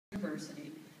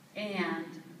University and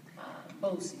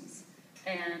BOCES.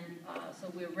 And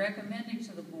so we're recommending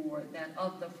to the board that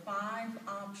of the 5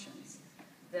 options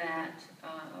that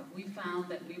we found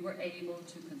that we were able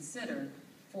to consider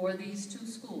for these 2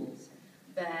 schools,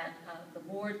 that the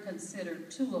board considered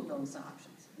 2 of those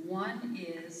options. One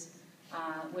is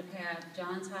would have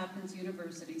Johns Hopkins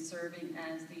University serving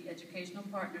as the educational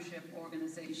partnership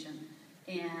organization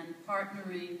and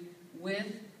partnering with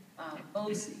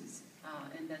BOCES,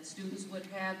 and that students would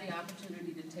have the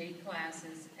opportunity to take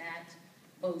classes at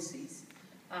BOCES.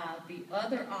 The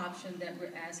other option that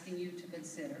we're asking you to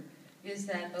consider is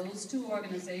that those 2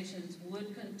 organizations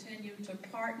would continue to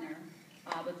partner,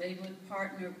 but they would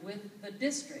partner with the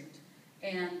district,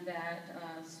 and that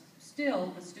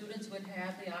still the students would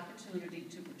have the opportunity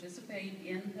to participate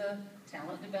in the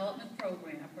talent development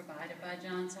program provided by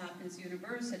Johns Hopkins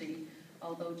University,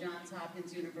 although Johns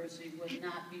Hopkins University would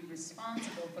not be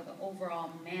responsible for the overall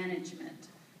management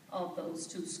of those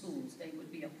 2 schools. They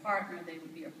would be a partner, they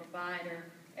would be a provider,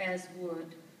 as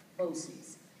would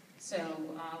BOCES. So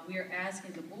we are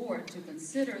asking the board to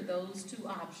consider those 2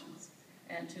 options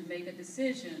and to make a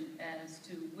decision as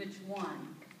to which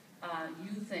one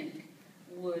you think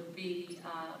would be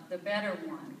the better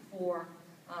one for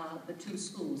the 2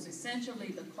 schools. Essentially,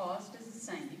 the cost is the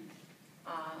same.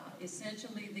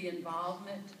 Essentially, the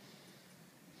involvement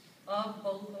of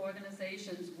both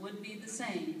organizations would be the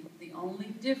same. The only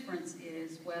difference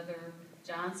is whether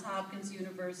Johns Hopkins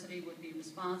University would be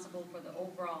responsible for the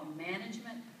overall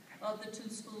management of the 2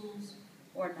 schools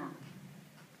or not.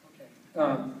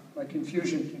 Okay. My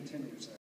confusion continues.